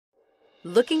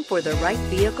Looking for the right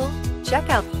vehicle? Check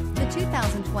out the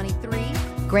 2023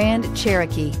 Grand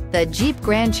Cherokee. The Jeep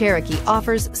Grand Cherokee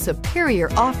offers superior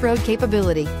off-road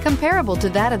capability comparable to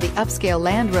that of the upscale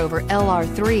Land Rover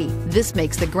LR3. This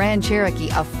makes the Grand Cherokee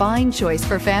a fine choice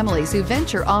for families who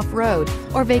venture off-road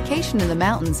or vacation in the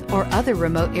mountains or other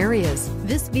remote areas.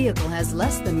 This vehicle has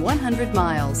less than 100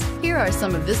 miles. Here are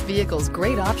some of this vehicle's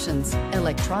great options: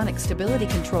 electronic stability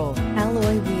control,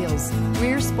 alloy wheels,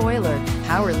 rear spoiler,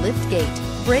 power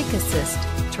liftgate, brake assist,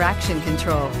 traction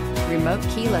control, remote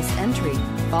keyless entry,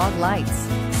 fog lights,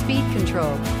 speed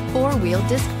control, four-wheel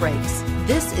disc brakes.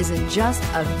 This isn't just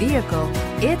a vehicle,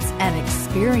 it's an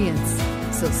experience.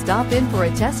 So stop in for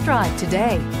a test drive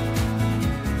today.